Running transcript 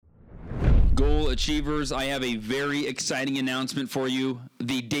Goal achievers, I have a very exciting announcement for you.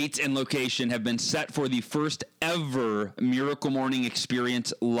 The dates and location have been set for the first ever Miracle Morning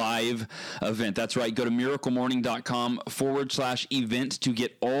Experience live event. That's right. Go to miraclemorning.com/events to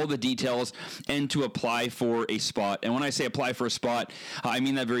get all the details and to apply for a spot. And when I say apply for a spot, I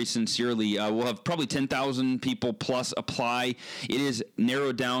mean that very sincerely. We'll have probably 10,000 people plus apply. It is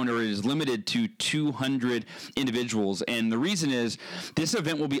narrowed down, or it is limited to 200 individuals. And the reason is this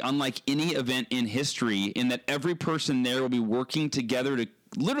event will be unlike any event in history in that every person there will be working together to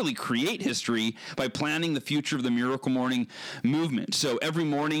literally create history by planning the future of the Miracle Morning movement. So every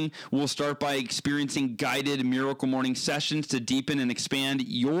morning we'll start by experiencing guided Miracle Morning sessions to deepen and expand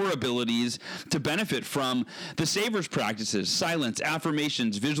your abilities to benefit from the Savers practices, silence,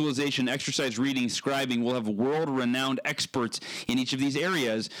 affirmations, visualization, exercise, reading, scribing. We'll have world-renowned experts in each of these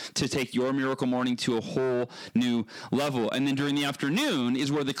areas to take your Miracle Morning to a whole new level. And then during the afternoon is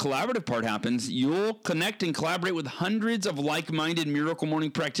where the collaborative part happens. You'll connect and collaborate with hundreds of like-minded Miracle Morning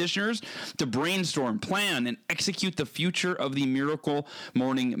practitioners to brainstorm, plan, and execute the future of the Miracle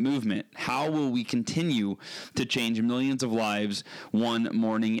Morning movement. How will we continue to change millions of lives one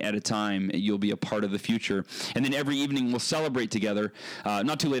morning at a time? You'll be a part of the future. And then every evening we'll celebrate together.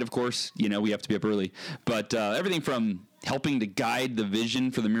 Not too late, of course. You know, we have to be up early. But everything from helping to guide the vision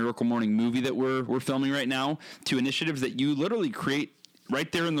for the Miracle Morning movie that we're filming right now to initiatives that you literally create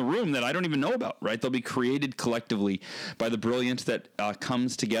right there in the room that I don't even know about, right? They'll be created collectively by the brilliance that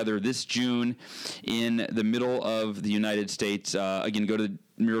comes together this June in the middle of the United States. Again, go to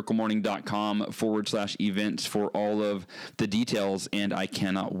miraclemorning.com/events for all of the details, and I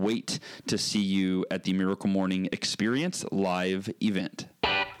cannot wait to see you at the Miracle Morning Experience live event.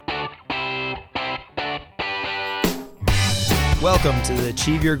 Welcome to the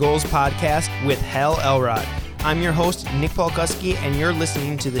Achieve Your Goals podcast with Hal Elrod. I'm your host, Nick Polkuski, and you're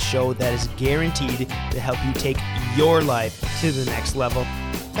listening to the show that is guaranteed to help you take your life to the next level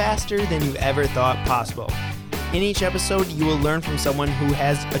faster than you ever thought possible. In each episode, you will learn from someone who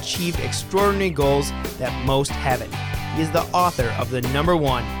has achieved extraordinary goals that most haven't. He is the author of the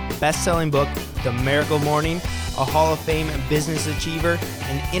 #1 best-selling book, The Miracle Morning, a Hall of Fame business achiever,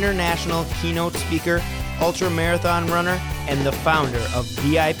 an international keynote speaker, ultra-marathon runner, and the founder of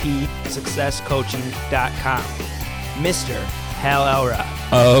VIPSuccessCoaching.com, Mr. Hal Elrod.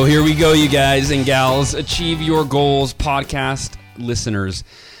 Oh, here we go, you guys and gals. Achieve Your Goals podcast listeners.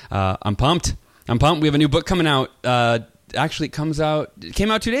 I'm pumped. We have a new book coming out. Actually, it came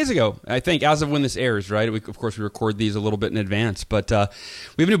out 2 days ago, I think, as of when this airs, right? Of course, we record these a little bit in advance, but we have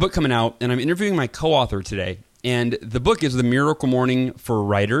a new book coming out, and I'm interviewing my co-author today. And the book is The Miracle Morning for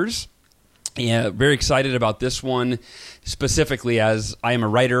Writers. Yeah, very excited about this one specifically as I am a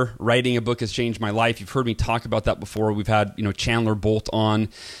writer. Writing a book has changed my life. You've heard me talk about that before. We've had Chandler Bolt on,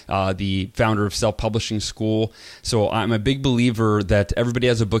 the founder of Self Publishing School. So I'm a big believer that everybody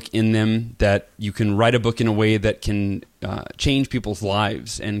has a book in them, that you can write a book in a way that can change people's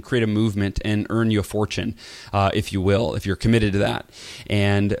lives and create a movement and earn you a fortune, if you will, if you're committed to that.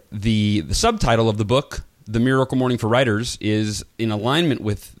 And the subtitle of the book, The Miracle Morning for Writers, is in alignment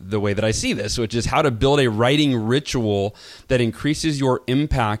with the way that I see this, which is how to build a writing ritual that increases your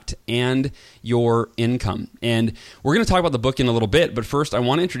impact and your income. And we're going to talk about the book in a little bit, but first I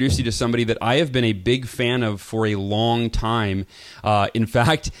want to introduce you to somebody that I have been a big fan of for a long time. In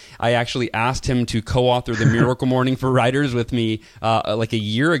fact, I actually asked him to co-author The Miracle Morning for Writers with me like a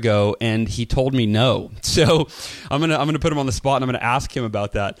year ago, and he told me no. So I'm gonna put him on the spot, and I'm going to ask him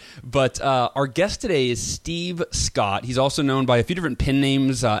about that. But our guest today is Steve Scott. He's also known by a few different pen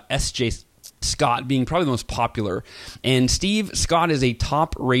names, S.J. Scott being probably the most popular. And Steve Scott is a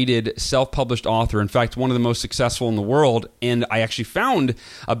top-rated self-published author. In fact, one of the most successful in the world. And I actually found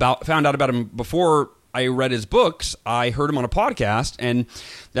out about him before I read his books. I heard him on a podcast, and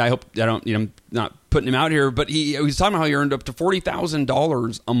I hope I don't, not putting him out here, but he was talking about how he earned up to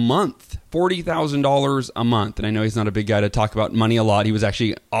 $40,000 a month. $40,000 a month. And I know he's not a big guy to talk about money a lot. He was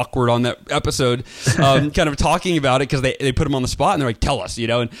actually awkward on that episode, kind of talking about it because they put him on the spot and they're like, tell us,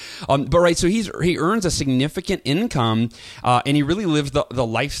 but right. So he earns a significant income, and he really lives the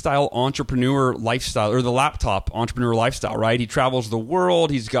lifestyle entrepreneur lifestyle, or the laptop entrepreneur lifestyle, right? He travels the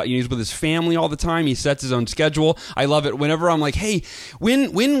world. He's with his family all the time. He sets his own schedule. I love it. Whenever I'm like, hey,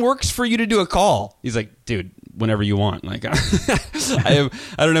 when works for you to do a call? He's like, dude, whenever you want. Like, I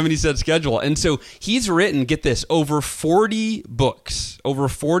don't have any set schedule. And so he's written, get this, over 40 books,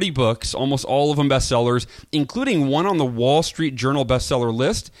 almost all of them bestsellers, including one on the Wall Street Journal bestseller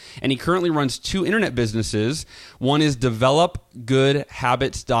list. And he currently runs 2 internet businesses. One is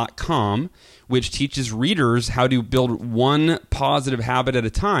developgoodhabits.com, which teaches readers how to build one positive habit at a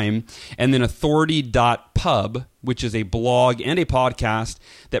time, and then authority.pub, which is a blog and a podcast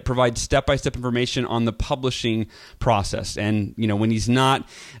that provides step-by-step information on the publishing process. And, when he's not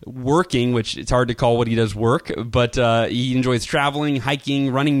working, which it's hard to call what he does work, but he enjoys traveling,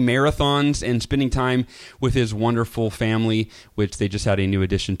 hiking, running marathons, and spending time with his wonderful family, which they just had a new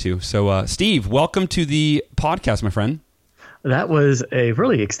addition to. So, Steve, welcome to the podcast, my friend. That was a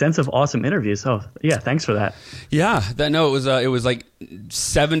really extensive, awesome interview. So, yeah, thanks for that. Yeah, it was like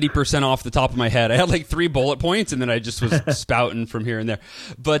 70% off the top of my head. I had like 3 bullet points, and then I just was spouting from here and there.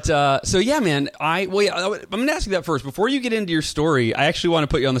 But so yeah, man, I'm going to ask you that first before you get into your story. I actually want to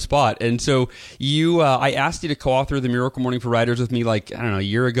put you on the spot, and so I asked you to co-author the Miracle Morning for Writers with me. Like, I don't know, a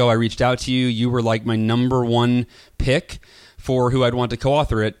year ago, I reached out to you. You were like my number one pick for who I'd want to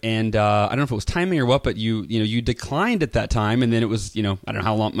co-author it, and I don't know if it was timing or what, but you declined at that time, and then it was I don't know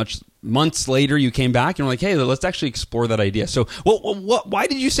how much months later you came back and were like, hey, let's actually explore that idea. So, why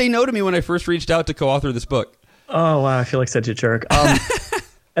did you say no to me when I first reached out to co-author this book? Oh wow, I feel like such a jerk.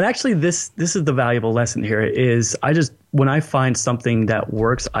 And actually, this is the valuable lesson here. Is when I find something that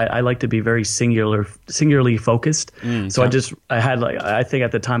works, I like to be very singularly focused. So I think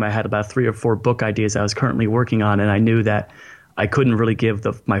at the time I had about 3 or 4 book ideas I was currently working on, and I knew that I couldn't really give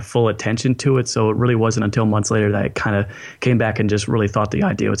my full attention to it. So it really wasn't until months later that I kind of came back and just really thought the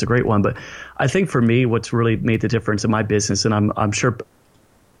idea was a great one. But I think for me, what's really made the difference in my business, and I'm sure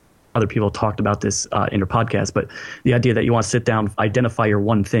other people talked about this in your podcast, but the idea that you want to sit down, identify your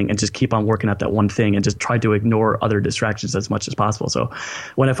one thing, and just keep on working at that one thing, and just try to ignore other distractions as much as possible. So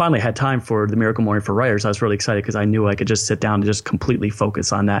when I finally had time for the Miracle Morning for Writers, I was really excited because I knew I could just sit down and just completely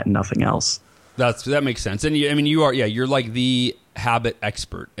focus on that and nothing else. That makes sense. And you're like the habit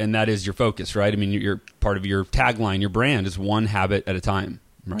expert, and that is your focus, right? I mean, you're part of your tagline, your brand is one habit at a time,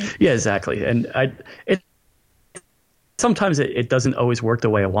 right? Yeah, exactly. And sometimes it doesn't always work the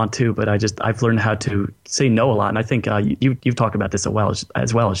way I want to, but I've learned how to say no a lot. And I think you've talked about this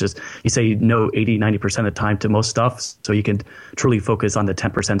as well. It's just you say no 80-90% of the time to most stuff, so you can truly focus on the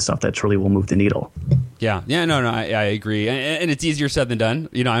 10% stuff that truly will move the needle. Yeah, no, I agree, and it's easier said than done.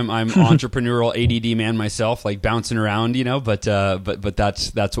 I'm entrepreneurial ADD man myself, like bouncing around, but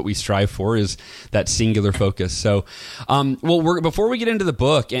that's what we strive for, is that singular focus. So, before we get into the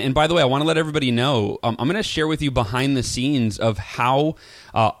book, and by the way, I want to let everybody know, I'm going to share with you behind the scenes of how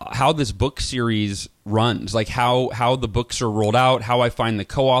this book series runs, like how the books are rolled out, how I find the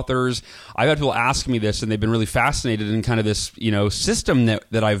co-authors. I've had people ask me this, and they've been really fascinated in kind of this system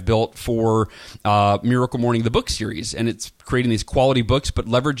that I've built for Miracle Morning, the book series, and it's creating these quality books, but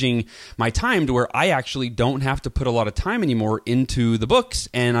leveraging my time to where I actually don't have to put a lot of time anymore into the books,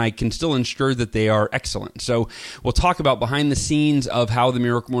 and I can still ensure that they are excellent. So we'll talk about behind the scenes of how the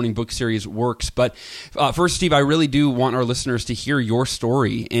Miracle Morning book series works. But first, Steve, I really do want our listeners to hear your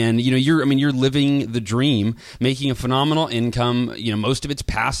story. And you're living the dream, making a phenomenal income. Most of it's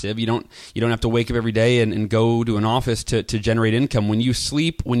passive. You don't have to wake up every day and go to an office to generate income. When you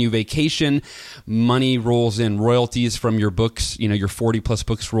sleep, when you vacation, money rolls in. Royalties from your books, your 40 plus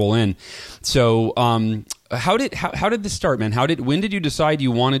books roll in. So how did this start, man? When did you decide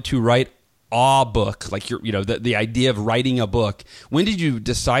you wanted to write a book, like the idea of writing a book? When did you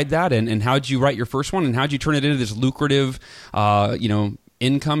decide that, and how did you write your first one, and how did you turn it into this lucrative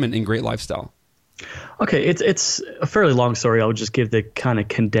income and great lifestyle? Okay, it's a fairly long story. I'll just give the kind of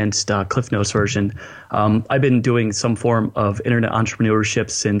condensed Cliff Notes version. I've been doing some form of internet entrepreneurship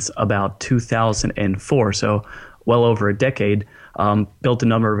since about 2004, so well over a decade. Built a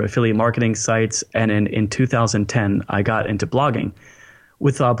number of affiliate marketing sites, and in 2010, I got into blogging.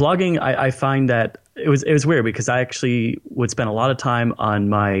 With blogging, I find that it was weird because I actually would spend a lot of time on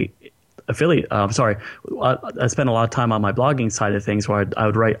my I spent a lot of time on my blogging side of things where I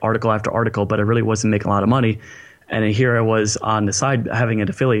would write article after article, but I really wasn't making a lot of money. And here I was on the side having an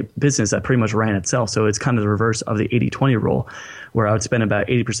affiliate business that pretty much ran itself. So it's kind of the reverse of the 80-20 rule, where I would spend about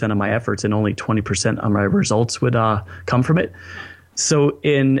 80% of my efforts and only 20% of my results would come from it. So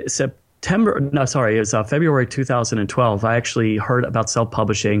in February 2012, I actually heard about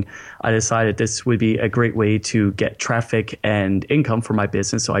self-publishing. I decided this would be a great way to get traffic and income for my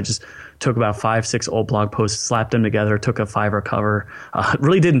business. So I just took about 5-6 old blog posts, slapped them together, took a Fiverr cover.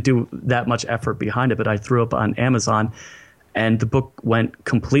 Really didn't do that much effort behind it, but I threw up on Amazon, and the book went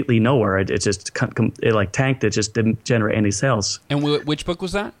completely nowhere. It tanked. It just didn't generate any sales. And which book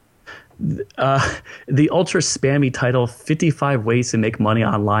was that? The ultra spammy title, 55 Ways to Make Money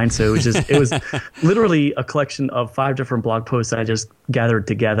Online. So it was literally a collection of 5 different blog posts that I just gathered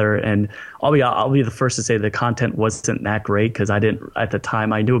together. And I'll be the first to say the content wasn't that great, because at the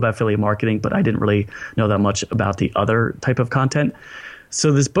time I knew about affiliate marketing, but I didn't really know that much about the other type of content.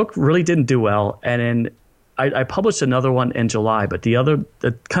 So this book really didn't do well. And then I published another one in July, but the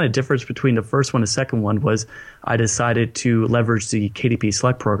kind of difference between the first one and the second one was I decided to leverage the KDP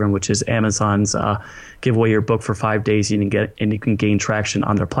Select program, which is Amazon's give away your book for 5 days and you can gain traction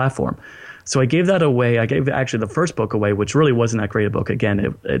on their platform. So I gave that away. I gave actually the first book away, which really wasn't that great a book.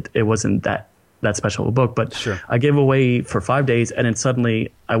 Again, it wasn't that special of a book, but sure. I gave away for 5 days, and then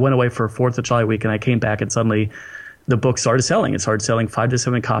suddenly I went away for 4th of July week, and I came back, and suddenly the book started selling. It started selling 5 to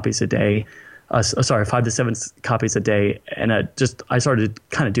 7 copies a day. 5 to 7 copies a day. And I started to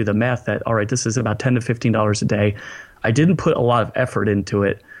kind of do the math that, all right, this is about $10 to $15 a day. I didn't put a lot of effort into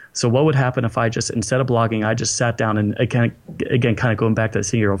it. So what would happen if I just, instead of blogging, I just sat down and again, kind of going back to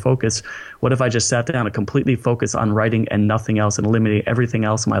seeing your own focus, what if I just sat down and completely focused on writing and nothing else and eliminating everything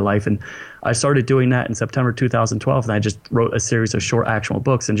else in my life? And I started doing that in September 2012, and I just wrote a series of short actionable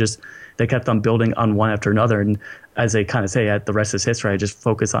books, and just they kept on building on one after another. And as they kind of say, the rest is history. I just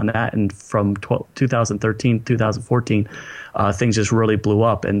focused on that, and from 2013, 2014, things just really blew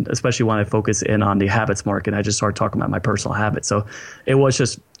up. And especially when I focus in on the habits market, I just started talking about my personal habits. So it was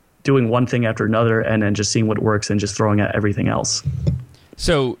just doing one thing after another, and then just seeing what works and just throwing at everything else.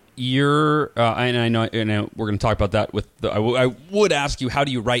 So you're, and I know we're going to talk about that. I would ask you, how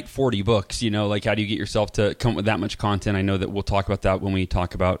do you write 40 books? Like, how do you get yourself to come up with that much content? I know that we'll talk about that when we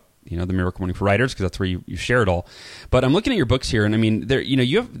talk about the Miracle Morning for Writers, because that's where you share it all. But I'm looking at your books here, and I mean,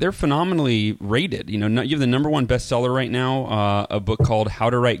 they're phenomenally rated. You have the /1 bestseller right now, a book called How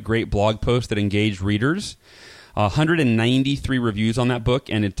to Write Great Blog Posts That Engage Readers. 193 reviews on that book,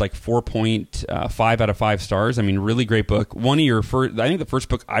 and it's like 4.5 out of 5 stars. I mean, really great book. One of your first, I think the first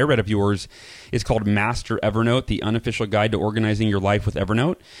book I read of yours is called Master Evernote, The Unofficial Guide to Organizing Your Life with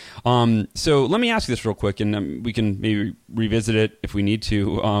Evernote. So let me ask you this real quick, and we can maybe revisit it if we need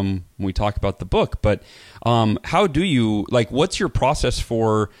to when we talk about the book. But how do you, what's your process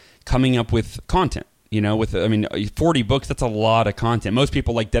for coming up with content? 40 books, that's a lot of content. Most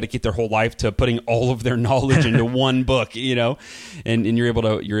people dedicate their whole life to putting all of their knowledge into one book, and you're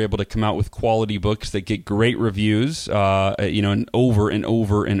able to come out with quality books that get great reviews, and over and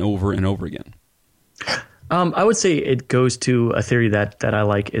over and over and over again. I would say it goes to a theory that I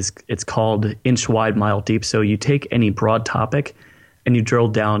like. It's called inch wide, mile deep. So you take any broad topic and you drill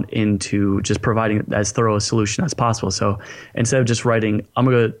down into just providing as thorough a solution as possible. So instead of just writing, I'm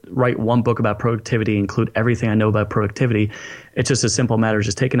going to write one book about productivity, include everything I know about productivity, it's just a simple matter of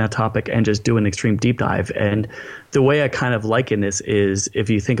just taking that topic and just doing an extreme deep dive. And the way I kind of liken this is, if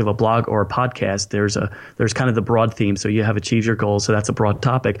you think of a blog or a podcast, there's kind of the broad theme. So you have achieve your goals, so that's a broad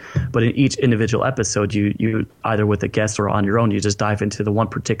topic. But in each individual episode, you either with a guest or on your own, you just dive into the one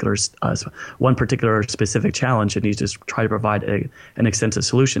particular specific challenge, and you just try to provide an extensive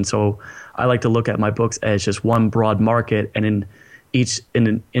solution. So I like to look at my books as just one broad market, and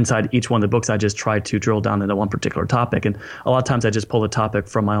inside each one of the books, I just try to drill down into one particular topic. And a lot of times I just pull a topic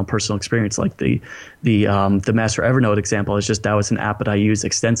from my own personal experience, like the Master Evernote example. Is just that was an app that I used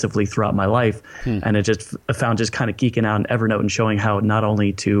extensively throughout my life, and I found just kind of geeking out on Evernote and showing how not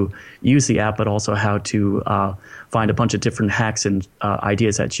only to use the app, but also how to find a bunch of different hacks and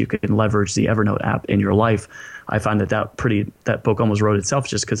ideas that you can leverage the Evernote app in your life. I find that book almost wrote itself,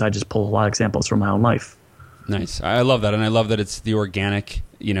 just because I just pull a lot of examples from my own life. Nice. I love that. And I love that it's the organic,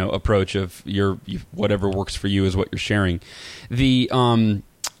 approach of whatever works for you is what you're sharing. So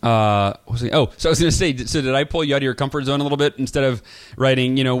I was going to say, so did I pull you out of your comfort zone a little bit? Instead of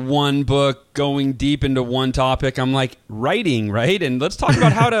writing, one book, going deep into one topic, I'm like, writing, right? And let's talk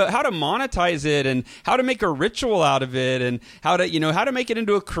about how to monetize it, and how to make a ritual out of it, and how to make it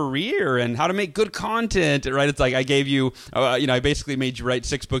into a career, and how to make good content, right? It's like I gave you, I basically made you write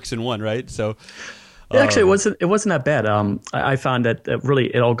 6 books in one, right? So actually, it wasn't that bad. I found that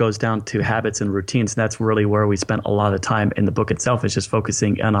really it all goes down to habits and routines. And that's really where we spent a lot of time in the book itself, is just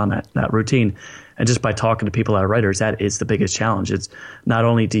focusing in on that routine. And just by talking to people that are writers, that is the biggest challenge. It's not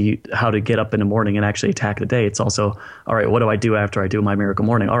only how to get up in the morning and actually attack the day. It's also, all right, what do I do after I do my Miracle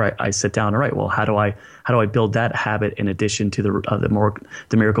Morning? All right, I sit down. All right, well, how do I build that habit in addition to the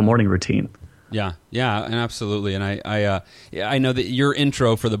Miracle Morning routine? Yeah, and absolutely. And I know that your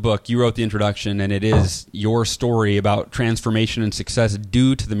intro for the book, you wrote the introduction, and it is your story about transformation and success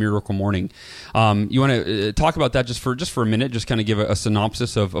due to the Miracle Morning. You want to talk about that just for a minute, just kind of give a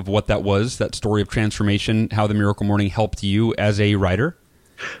synopsis of what that was, that story of transformation, how the Miracle Morning helped you as a writer?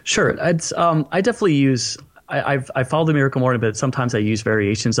 Sure. I definitely use. I follow the Miracle Morning, but sometimes I use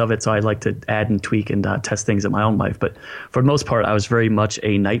variations of it. So I like to add and tweak and test things in my own life. But for the most part, I was very much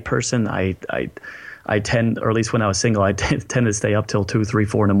a night person. I tend, or at least when I was single, I tend to stay up till 2, 3,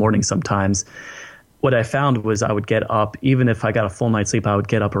 4 in the morning sometimes. What I found was I would get up, even if I got a full night's sleep, I would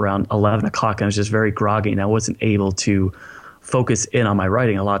get up around 11 o'clock and I was just very groggy and I wasn't able to focus in on my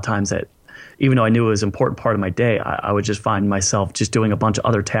writing. A lot of times that, even though I knew it was an important part of my day, I would just find myself just doing a bunch of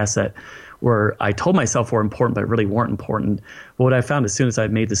other tasks that were, I told myself were important, but really weren't important. But what I found as soon as I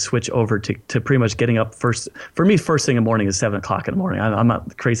made the switch over to pretty much getting up first, for me, first thing in the morning is 7 o'clock in the morning. I'm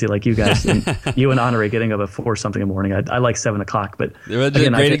not crazy like you guys, and you and Honore getting up at 4 something in the morning. I like 7 o'clock, but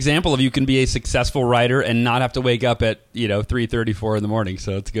again, a great example of you can be a successful writer and not have to wake up at 3:34 in the morning.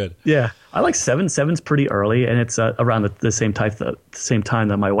 So it's good. Yeah. I like 7. 7's pretty early, and it's around the same time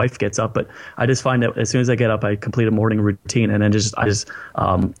that my wife gets up. But I just find that as soon as I get up, I complete a morning routine, and then I just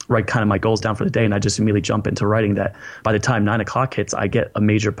write kind of my goals down for the day, and I just immediately jump into writing that. By the time 9 o'clock hits, I get a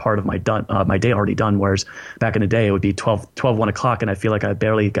major part of my day already done. Whereas back in the day, it would be 1 o'clock, and I feel like I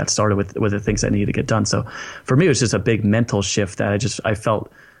barely got started with the things I needed to get done. So for me, it was just a big mental shift that I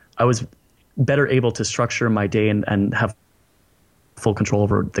felt I was better able to structure my day and have full control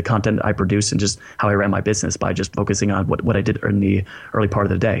over the content I produce and just how I ran my business by just focusing on what I did in the early part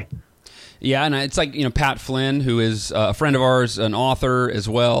of the day. Yeah, and it's like, Pat Flynn, who is a friend of ours, an author as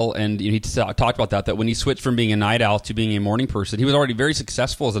well, and he talked about that when he switched from being a night owl to being a morning person, he was already very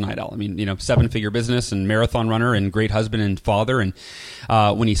successful as a night owl. I mean, 7-figure business and marathon runner and great husband and father. And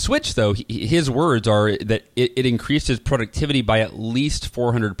when he switched, though, his words are that it increased his productivity by at least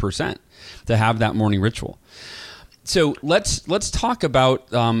 400% to have that morning ritual. So let's talk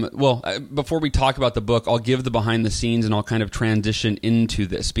about, before we talk about the book, I'll give the behind the scenes and I'll kind of transition into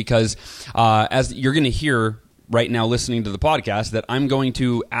this because as you're going to hear right now listening to the podcast, that I'm going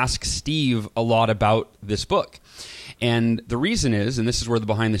to ask Steve a lot about this book. And the reason is, and this is where the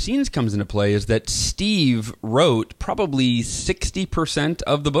behind the scenes comes into play, is that Steve wrote probably 60%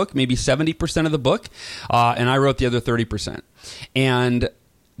 of the book, maybe 70% of the book, and I wrote the other 30%. And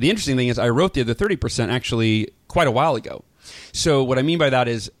the interesting thing is I wrote the other 30% actually quite a while ago. So what I mean by that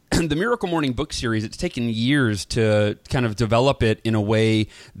is the Miracle Morning book series, it's taken years to kind of develop it in a way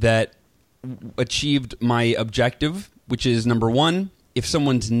that achieved my objective, which is number one, if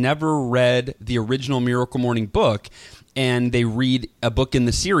someone's never read the original Miracle Morning book and they read a book in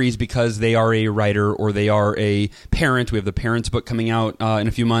the series because they are a writer or they are a parent, we have the Parents book coming out in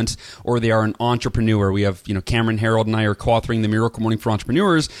a few months, or they are an entrepreneur. We have, Cameron Herold and I are co-authoring the Miracle Morning for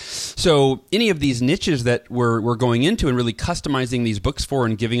Entrepreneurs. So any of these niches that we're going into and really customizing these books for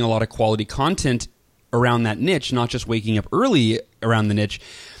and giving a lot of quality content around that niche, not just waking up early around the niche,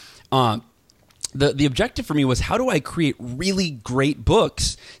 the objective for me was, how do I create really great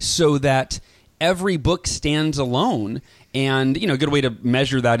books so that every book stands alone? And, a good way to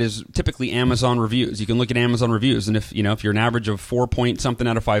measure that is typically Amazon reviews. You can look at Amazon reviews, and if you're an average of 4 point something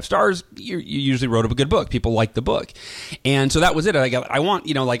out of 5 stars, you usually wrote a good book. People like the book. And so that was it. I want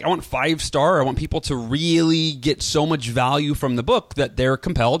 5-star. I want people to really get so much value from the book that they're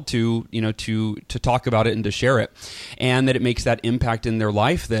compelled to talk about it and to share it, and that it makes that impact in their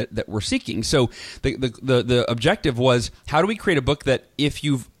life that we're seeking. So the objective was, how do we create a book that if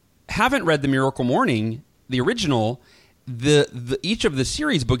you haven't read the Miracle Morning, the original, each of the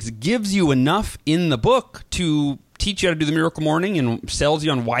series books gives you enough in the book to teach you how to do the Miracle Morning and sells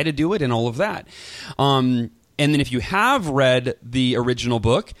you on why to do it and all of that. And then if you have read the original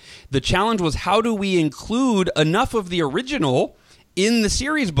book, the challenge was, how do we include enough of the original in the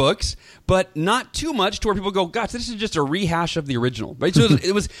series books, but not too much to where people go, gosh, this is just a rehash of the original, right? So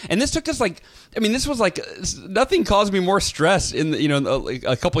it was, and this took us nothing caused me more stress in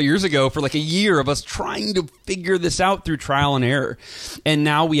a couple of years ago for like a year of us trying to figure this out through trial and error. And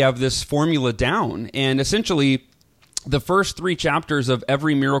now we have this formula down, and essentially the first 3 chapters of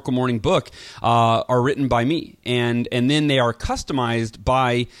every Miracle Morning book are written by me, and then they are customized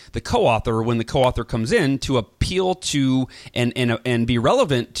by the co-author when the co-author comes in to appeal to and be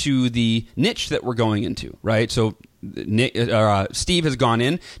relevant to the niche that we're going into, right? So Steve has gone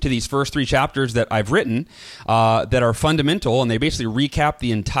in to these first 3 chapters that I've written that are fundamental, and they basically recap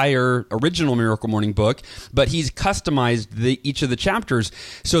the entire original Miracle Morning book, but he's customized each of the chapters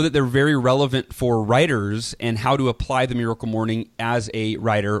so that they're very relevant for writers and how to apply the Miracle Morning as a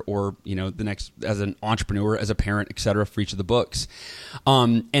writer, or as an entrepreneur, as a parent, etc., for each of the books.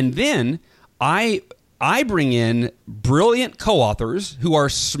 And then I I bring in brilliant co-authors who are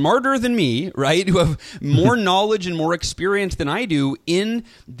smarter than me, right? Who have more knowledge and more experience than I do in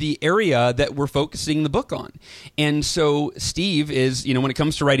the area that we're focusing the book on. And so Steve is, when it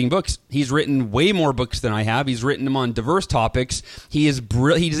comes to writing books, he's written way more books than I have. He's written them on diverse topics. He's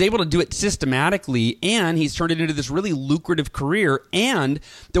able to do it systematically, and he's turned it into this really lucrative career. And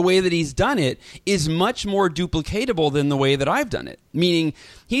the way that he's done it is much more duplicatable than the way that I've done it. Meaning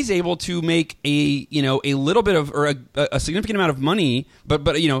he's able to make a little bit of, or a significant amount of money, but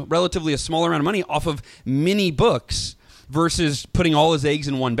relatively a smaller amount of money off of many books versus putting all his eggs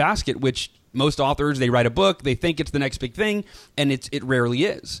in one basket, which most authors, they write a book, they think it's the next big thing, and it rarely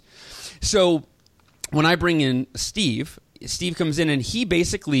is. So when I bring in Steve comes in and he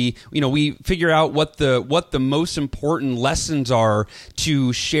basically, we figure out what the most important lessons are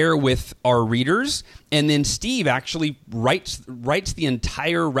to share with our readers. And then Steve actually writes the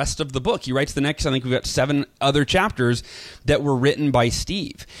entire rest of the book. He writes the next, I think we've got 7 other chapters that were written by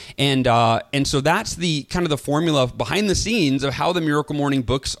Steve. And so that's the kind of the formula behind the scenes of how the Miracle Morning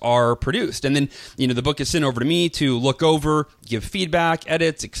books are produced. And then, the book is sent over to me to look over, give feedback,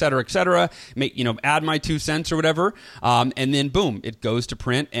 edits, et cetera, make, add my 2 cents or whatever. And then boom, it goes to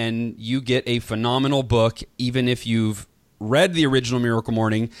print and you get a phenomenal book, even if you've read the original Miracle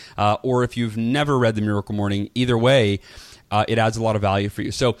Morning, or if you've never read the Miracle Morning. Either way, it adds a lot of value for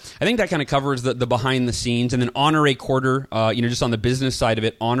you. So I think that kind of covers the behind the scenes. And then Honore Corder, just on the business side of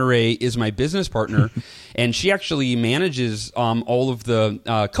it, Honore is my business partner, and she actually manages all of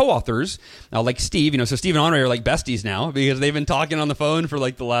the co-authors, like Steve. So Steve and Honore are like besties now because they've been talking on the phone for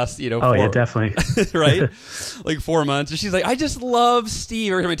like the last, yeah, definitely. right? Like 4 months. And she's like, I just love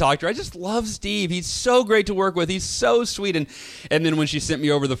Steve. Every time I talk to her, I just love Steve. He's so great to work with. He's so sweet. And then when she sent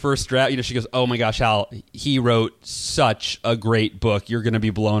me over the first draft, she goes, oh my gosh, Hal, he wrote such a great book. You're going to be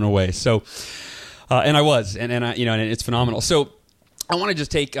blown away. So, and I was, and it's phenomenal. So I want to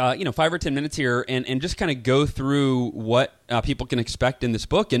just take 5 or 10 minutes here and just kind of go through what people can expect in this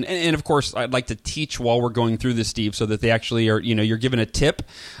book. And of course, I'd like to teach while we're going through this, Steve, so that they actually are, you're given a tip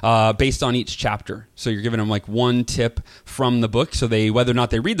based on each chapter. So you're giving them like one tip from the book. So whether or not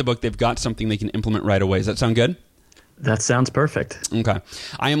they read the book, they've got something they can implement right away. Does that sound good? That sounds perfect. Okay.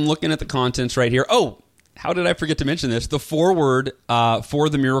 I am looking at the contents right here. Oh, how did I forget to mention this? The foreword for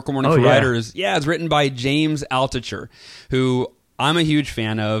the Miracle Morning for Writers, it's written by James Altucher, who I'm a huge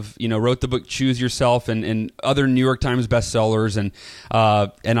fan of. Wrote the book Choose Yourself and other New York Times bestsellers. And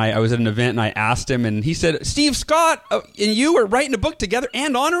I was at an event and I asked him, and he said, Steve Scott and you are writing a book together,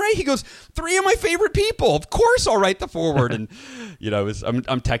 and Honore? He goes, 3 of my favorite people. Of course I'll write the foreword. And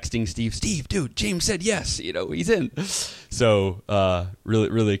I'm texting Steve, dude, James said yes. He's in. So really,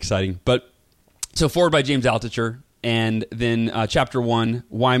 really exciting. But so forward by James Altucher, and then chapter 1,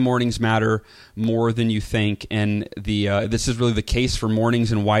 why mornings matter more than you think, and this is really the case for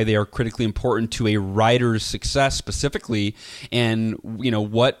mornings and why they are critically important to a writer's success specifically, and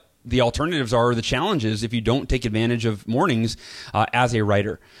what the alternatives are, the challenges if you don't take advantage of mornings as a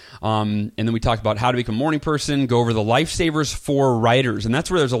writer. And then we talked about how to become a morning person, go over the lifesavers for writers. And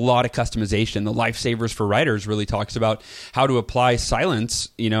that's where there's a lot of customization. The lifesavers for writers really talks about how to apply silence,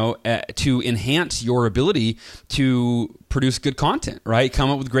 to enhance your ability to produce good content, right? Come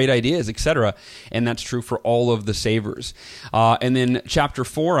up with great ideas, etc. And that's true for all of the savers. And then chapter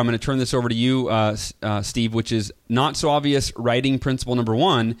 4, I'm going to turn this over to you, Steve, which is not so obvious writing principle number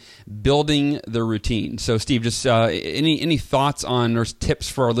 1, building the routine. So Steve, just any thoughts on or tips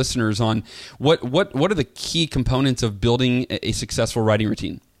for our listeners on what are the key components of building a successful writing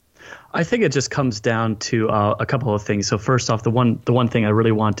routine? I think it just comes down to a couple of things. So first off, the one thing I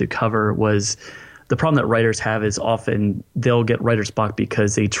really want to cover was the problem that writers have is often they'll get writer's block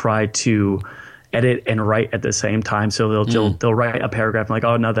because they try to edit and write at the same time. So they'll write a paragraph and like,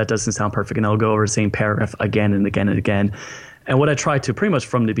 oh no, that doesn't sound perfect, and they'll go over the same paragraph again and again and again. And what I try to pretty much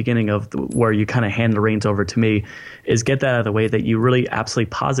from the beginning of where you kind of hand the reins over to me is get that out of the way, that you really absolutely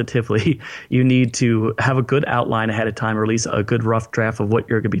positively you need to have a good outline ahead of time, release a good rough draft of what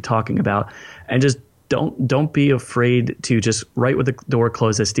you're going to be talking about, and just don't be afraid to just write with the door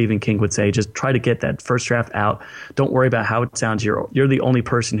closed, as Stephen King would say. Just try to get that first draft out. Don't worry about how it sounds. You're the only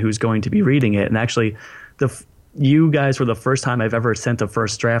person who's going to be reading it. And actually, you guys were the first time I've ever sent a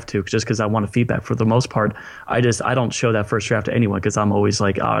first draft to, just because I want feedback. For the most part, I don't show that first draft to anyone because I'm always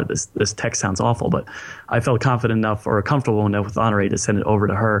like, this text sounds awful. But I felt confident enough or comfortable enough with Honore to send it over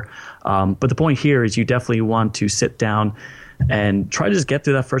to her. But the point here is you definitely want to sit down, and try to just get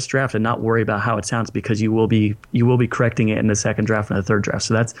through that first draft and not worry about how it sounds, because you will be correcting it in the second draft and the third draft.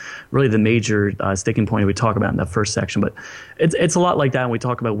 So that's really the major sticking point we talk about in the first section. But it's a lot like that when we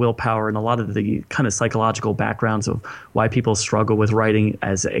talk about willpower and a lot of the kind of psychological backgrounds of why people struggle with writing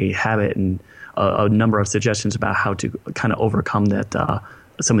as a habit, and a number of suggestions about how to kind of overcome that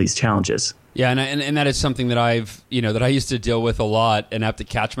some of these challenges. Yeah, and that is something that that I used to deal with a lot and have to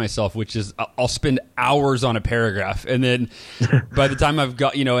catch myself, which is I'll spend hours on a paragraph, and then by the time I've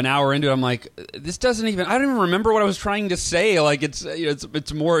got an hour into it, I'm like, this doesn't even, I don't even remember what I was trying to say. Like it's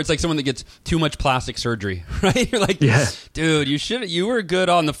like someone that gets too much plastic surgery, right? You're like, dude, you were good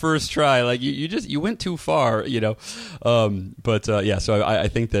on the first try, like you went too far, So I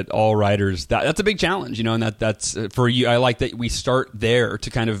think that all writers, that's a big challenge, and that's for you. I like that we start there to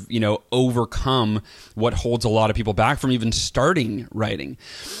kind of overcome what holds a lot of people back from even starting writing.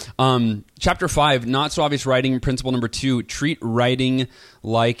 Chapter 5, not so obvious writing principle number 2: treat writing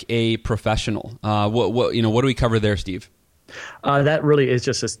like a professional. What do we cover there, Steve? That really is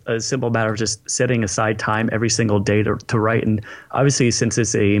just a simple matter of just setting aside time every single day to write. And obviously, since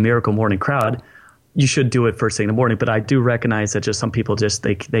it's a Miracle Morning crowd, you should do it first thing in the morning. But I do recognize that just some people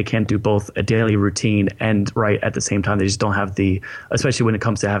they can't do both a daily routine and write at the same time. They just don't have especially when it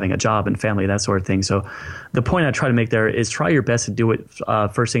comes to having a job and family, that sort of thing. So the point I try to make there is try your best to do it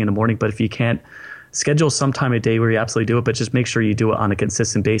first thing in the morning. But if you can't, schedule some time of day where you absolutely do it, but just make sure you do it on a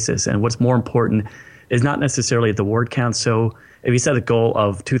consistent basis. And what's more important is not necessarily the word count. So if you set a goal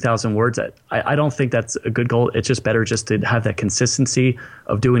of 2,000 words, I don't think that's a good goal. It's just better just to have that consistency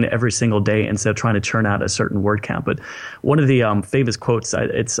of doing it every single day instead of trying to churn out a certain word count. But one of the famous quotes,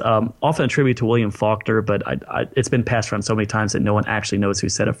 it's often attributed to William Faulkner, but it's been passed around so many times that no one actually knows who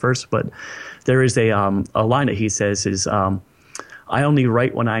said it first. But there is a line that he says is, I only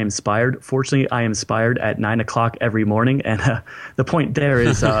write when I am inspired. Fortunately, I am inspired at 9 o'clock every morning. And the point there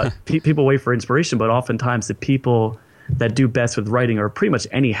is people wait for inspiration, but oftentimes the people that do best with writing, or pretty much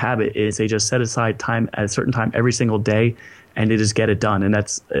any habit, is they just set aside time at a certain time every single day and they just get it done. And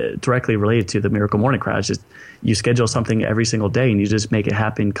that's directly related to the Miracle Morning crowd. It's just you schedule something every single day and you just make it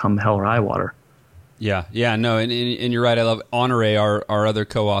happen come hell or high water. Yeah, no, and you're right. I love Honore, our other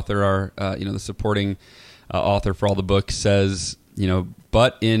co-author, the supporting author for all the books, says,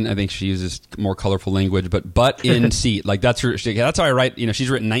 but in, I think she uses more colorful language, but in seat. Like that's how I write. She's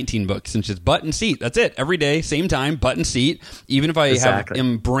written 19 books and she's but in seat. That's it. Every day, same time, but in seat. Even if I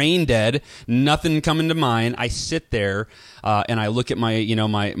am brain dead, nothing coming to mind, I sit there and I look at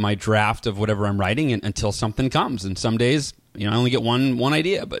my, my draft of whatever I'm writing until something comes. And some days, I only get one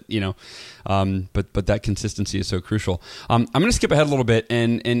idea, but but that consistency is so crucial. I'm going to skip ahead a little bit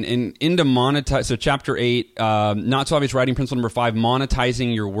and into monetize. So chapter 8, not so obvious writing principle number 5,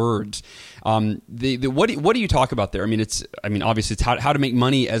 monetizing your words. What do you talk about there? Obviously it's how to make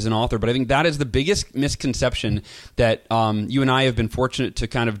money as an author, but I think that is the biggest misconception that you and I have been fortunate to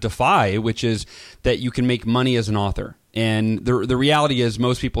kind of defy, which is that you can make money as an author. And the reality is,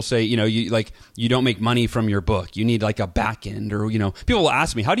 most people say, you don't make money from your book. You need like a back end, or people will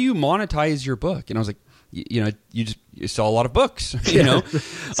ask me, how do you monetize your book? And I was like, you sell a lot of books, sell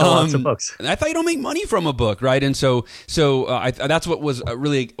lots of books. I thought you don't make money from a book, right? And so that's what was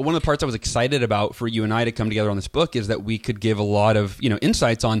really one of the parts I was excited about for you and I to come together on this book, is that we could give a lot of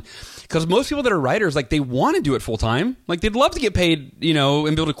insights on, because most people that are writers, like, they want to do it full time, like they'd love to get paid, and be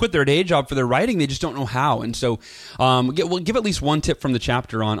able to quit their day job for their writing, they just don't know how. And so we'll give at least one tip from the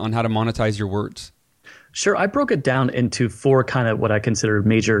chapter on how to monetize your words. Sure. I broke it down into 4 kind of what I consider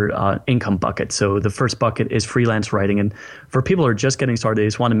major income buckets. So the first bucket is freelance writing. And for people who are just getting started, they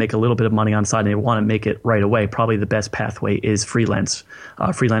just want to make a little bit of money on the side and they want to make it right away. Probably the best pathway is freelance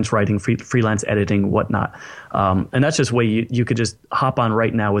writing, freelance editing, whatnot. And that's just a way you could just hop on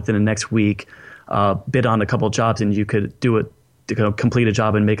right now within the next week, bid on a couple of jobs, and you could do it to complete a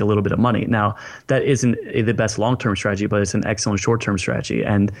job and make a little bit of money. Now, that isn't the best long-term strategy, but it's an excellent short-term strategy.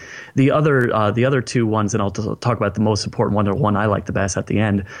 And the other 2 ones, and I'll talk about the most important one, or one I like the best at the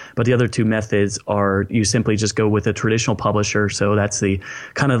end, but the other 2 methods are, you simply just go with a traditional publisher. So that's the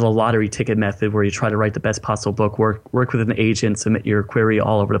kind of the lottery ticket method, where you try to write the best possible book, work with an agent, submit your query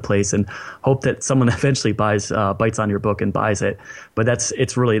all over the place, and hope that someone eventually bites on your book and buys it. But that's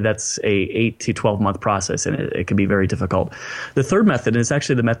a 8 to 12 month process, and it can be very difficult. The third method is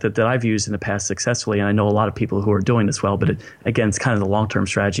actually the method that I've used in the past successfully, and I know a lot of people who are doing this well, but again, it's kind of the long-term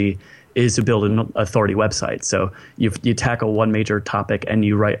strategy, is to build an authority website. So you tackle one major topic and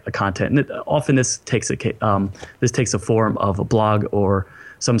you write a content. And often this takes a form of a blog or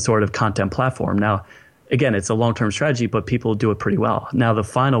some sort of content platform. Now, again, it's a long-term strategy, but people do it pretty well. Now, the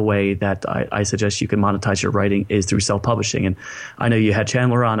final way that I suggest you can monetize your writing is through self-publishing. And I know you had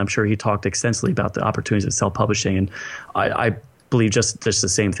Chandler on. I'm sure he talked extensively about the opportunities of self-publishing. And I believe just the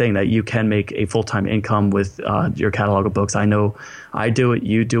same thing, that you can make a full-time income with your catalog of books. I know I do it,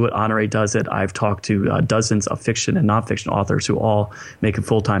 you do it, Honore does it. I've talked to dozens of fiction and nonfiction authors who all make a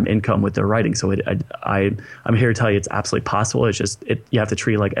full-time income with their writing. So I'm here to tell you it's absolutely possible. It's just you have to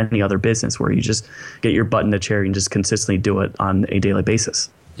treat it like any other business, where you just get your butt in the chair and just consistently do it on a daily basis.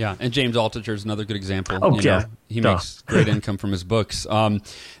 Yeah, and James Altucher is another good example. Oh, yeah. He makes great income from his books.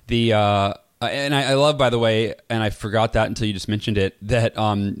 And I love, by the way, and I forgot that until you just mentioned it, that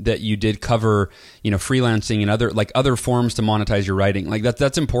that you did cover, freelancing and other forms to monetize your writing. Like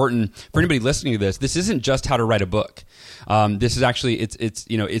that's important for anybody listening to this. This isn't just how to write a book. This is actually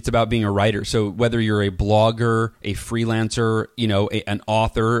it's about being a writer. So whether you're a blogger, a freelancer, an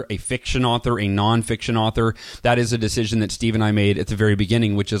author, a fiction author, a nonfiction author, that is a decision that Steve and I made at the very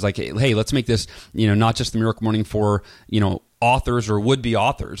beginning, which is like, hey, let's make this not just the Miracle Morning for authors or would-be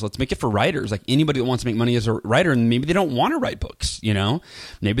authors. Let's make it for writers, like anybody that wants to make money as a writer, and maybe they don't want to write books,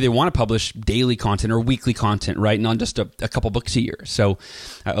 maybe they want to publish daily content or weekly content, right? Not just a couple books a year. So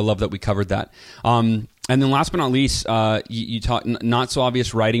I love that we covered that. And then last but not least, you taught not so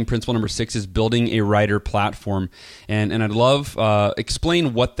obvious writing. Principle number 6 is building a writer platform. And I'd love,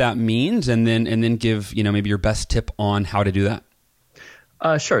 explain what that means, and then give, maybe your best tip on how to do that.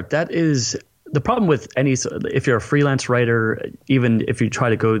 Sure. That is the problem with if you're a freelance writer, even if you try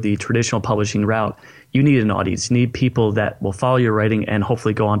to go the traditional publishing route, you need an audience. You need people that will follow your writing and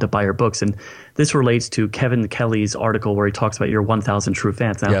hopefully go on to buy your books. And this relates to Kevin Kelly's article where he talks about your 1,000 true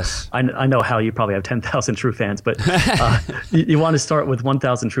fans. Now, yes. I know how you probably have 10,000 true fans, but you want to start with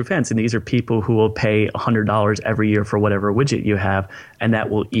 1,000 true fans. And these are people who will pay $100 every year for whatever widget you have, and that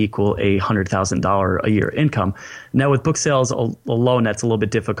will equal a $100,000 a year income. Now, with book sales alone, that's a little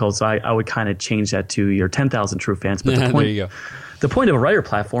bit difficult. So I would kind of change that to your 10,000 true fans. But there you go. The point of a writer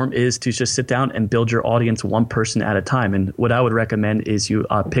platform is to just sit down and build your audience one person at a time. And what I would recommend is you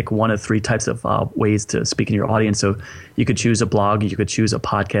pick one of 3 types of ways to speak in your audience. So you could choose a blog, you could choose a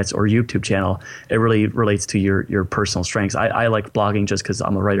podcast or YouTube channel. It really relates to your personal strengths. I like blogging just because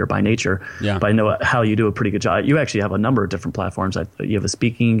I'm a writer by nature. Yeah. But I know how you do a pretty good job. You actually have a number of different platforms. You have a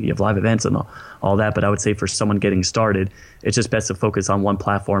speaking, you have live events and all that. But I would say for someone getting started, it's just best to focus on one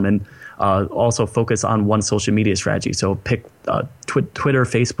platform and also focus on one social media strategy. So pick Twitter,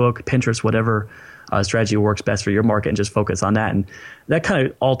 Facebook, Pinterest, whatever strategy works best for your market, and just focus on that. And that kind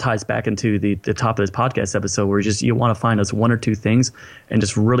of all ties back into the top of this podcast episode, where you want to find those 1 or 2 things and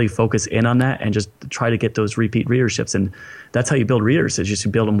just really focus in on that and just try to get those repeat readerships. And that's how you build readers, is just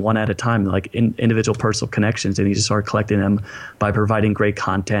you build them one at a time, like individual personal connections, and you just start collecting them by providing great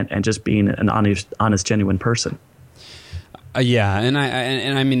content and just being an honest, genuine person. Yeah, and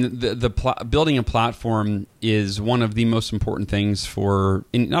I mean building a platform is one of the most important things for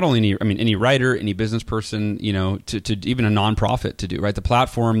not only any writer, any business person, to even a nonprofit to do, right? The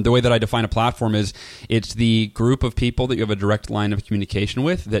platform, the way that I define a platform is it's the group of people that you have a direct line of communication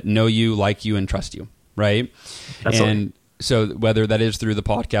with that know you, like you, and trust you, right? Absolutely. So whether that is through the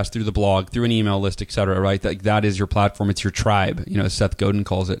podcast, through the blog, through an email list, et cetera, right? That is your platform. It's your tribe, as Seth Godin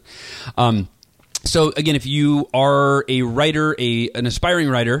calls it. So again, if you are a writer, an aspiring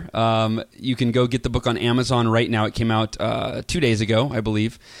writer, you can go get the book on Amazon right now. It came out 2 days ago, I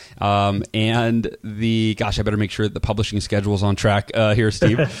believe. And I better make sure that the publishing schedule is on track here,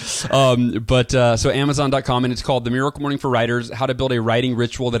 Steve. So Amazon.com, and it's called The Miracle Morning for Writers: How to Build a Writing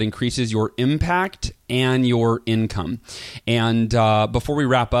Ritual That Increases Your Impact and Your Income. And before we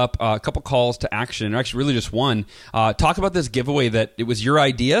wrap up, a couple calls to action, or actually really just one. Talk about this giveaway that it was your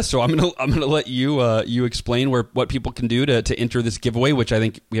idea. So I'm gonna let you explain what people can do to enter this giveaway, which I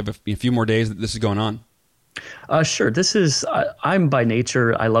think we have a few more days that this is going on. Sure. This is I'm by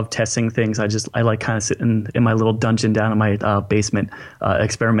nature, I love testing things. I like kind of sitting in my little dungeon down in my basement,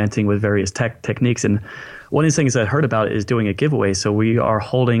 experimenting with various techniques. And one of these things I heard about is doing a giveaway. So we are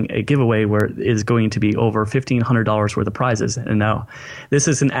holding a giveaway where it is going to be over $1,500 worth of prizes. And now this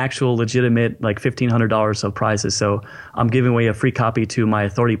is an actual legitimate $1,500 of prizes. So I'm giving away a free copy to my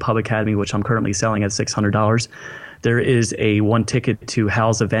Authority Pub Academy, which I'm currently selling at $600. There is a 1 ticket to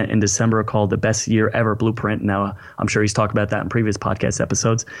Hal's event in December called the Best Year Ever Blueprint. Now, I'm sure he's talked about that in previous podcast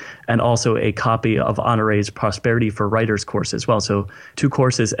episodes. And also a copy of Honore's Prosperity for Writers course as well. So 2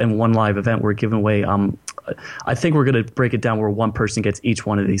 courses and 1 live event we're giving away. I think we're going to break it down where one person gets each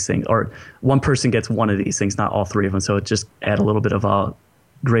one of these things, or one person gets one of these things, not all 3 of them. So it just add a little bit of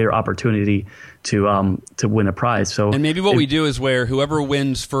greater opportunity to win a prize. So, and maybe what we do is where whoever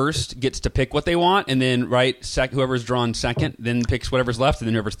wins first gets to pick what they want, and then whoever's drawn second then picks whatever's left, and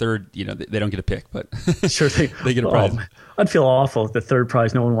then whoever's third, they don't get a pick, but sure thing. They get a prize. I'd feel awful if the third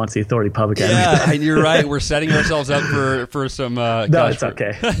prize, no one wants the Authority Pub Academy. Yeah, and you're right. We're setting ourselves up for some. No, it's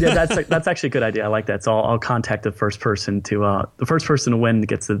okay. Yeah, that's actually a good idea. I like that. So I'll contact the first person to win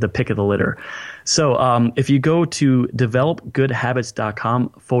gets the pick of the litter. So if you go to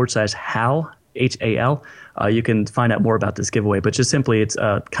developgoodhabits.com/HAL, HAL, you can find out more about this giveaway. But just simply, it's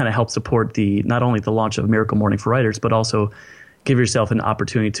kind of help support not only the launch of Miracle Morning for Writers, but also give yourself an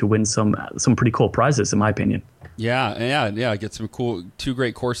opportunity to win some pretty cool prizes, in my opinion. Yeah. Get some two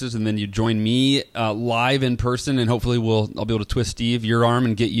great courses, and then you join me live in person, and hopefully I'll be able to twist Steve, your arm,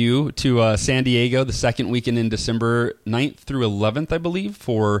 and get you to San Diego the second weekend in December 9th through 11th, I believe,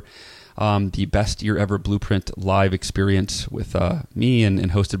 for the Best Year Ever Blueprint live experience with me and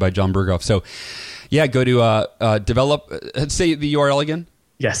hosted by John Berghoff. So, yeah, go to say the URL again.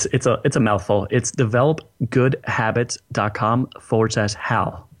 Yes, it's a mouthful. It's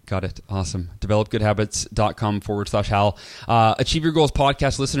developgoodhabits.com/HAL. Got it. Awesome. Developgoodhabits.com/HAL. Achieve Your Goals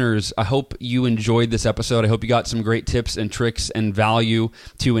podcast listeners, I hope you enjoyed this episode. I hope you got some great tips and tricks and value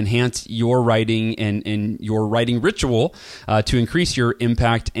to enhance your writing and your writing ritual to increase your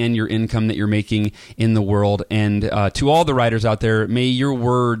impact and your income that you're making in the world. And to all the writers out there, may your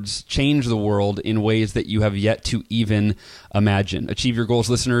words change the world in ways that you have yet to even imagine. Achieve Your Goals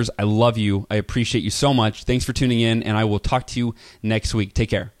listeners, I love you. I appreciate you so much. Thanks for tuning in, and I will talk to you next week. Take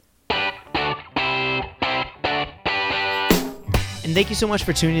care. And thank you so much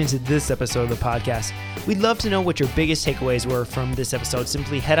for tuning into this episode of the podcast. We'd love to know what your biggest takeaways were from this episode.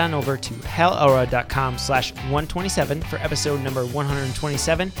 Simply head on over to halelrod.com/127 for episode number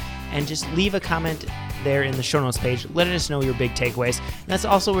 127 and just leave a comment there in the show notes page, letting us know your big takeaways. And that's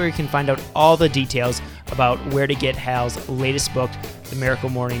also where you can find out all the details about where to get Hal's latest book, The Miracle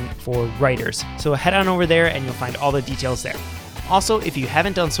Morning for Writers. So head on over there and you'll find all the details there. Also, if you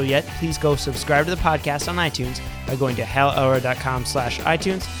haven't done so yet, please go subscribe to the podcast on iTunes by going to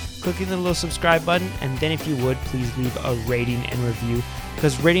halelrod.com/iTunes, clicking the little subscribe button, and then if you would, please leave a rating and review,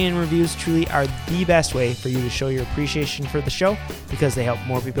 because rating and reviews truly are the best way for you to show your appreciation for the show, because they help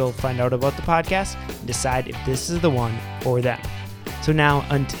more people find out about the podcast and decide if this is the one for them. So now,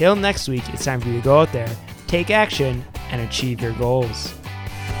 until next week, it's time for you to go out there, take action, and achieve your goals.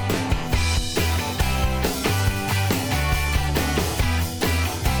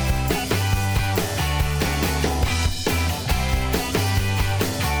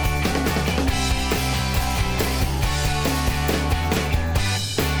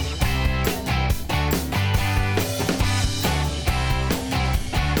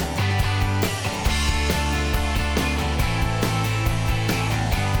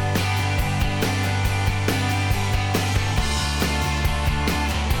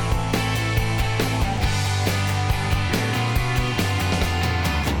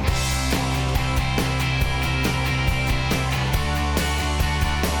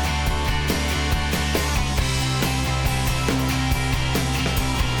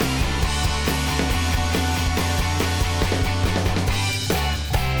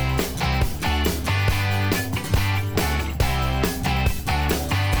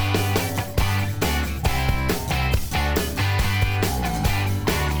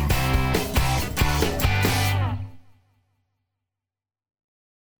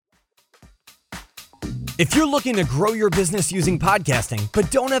 If you're looking to grow your business using podcasting,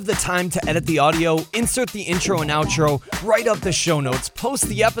 but don't have the time to edit the audio, insert the intro and outro, write up the show notes, post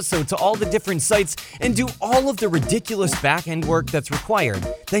the episode to all the different sites, and do all of the ridiculous back-end work that's required,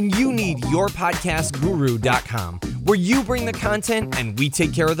 then you need yourpodcastguru.com, where you bring the content and we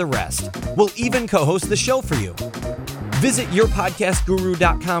take care of the rest. We'll even co-host the show for you. Visit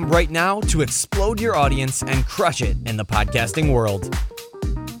yourpodcastguru.com right now to explode your audience and crush it in the podcasting world.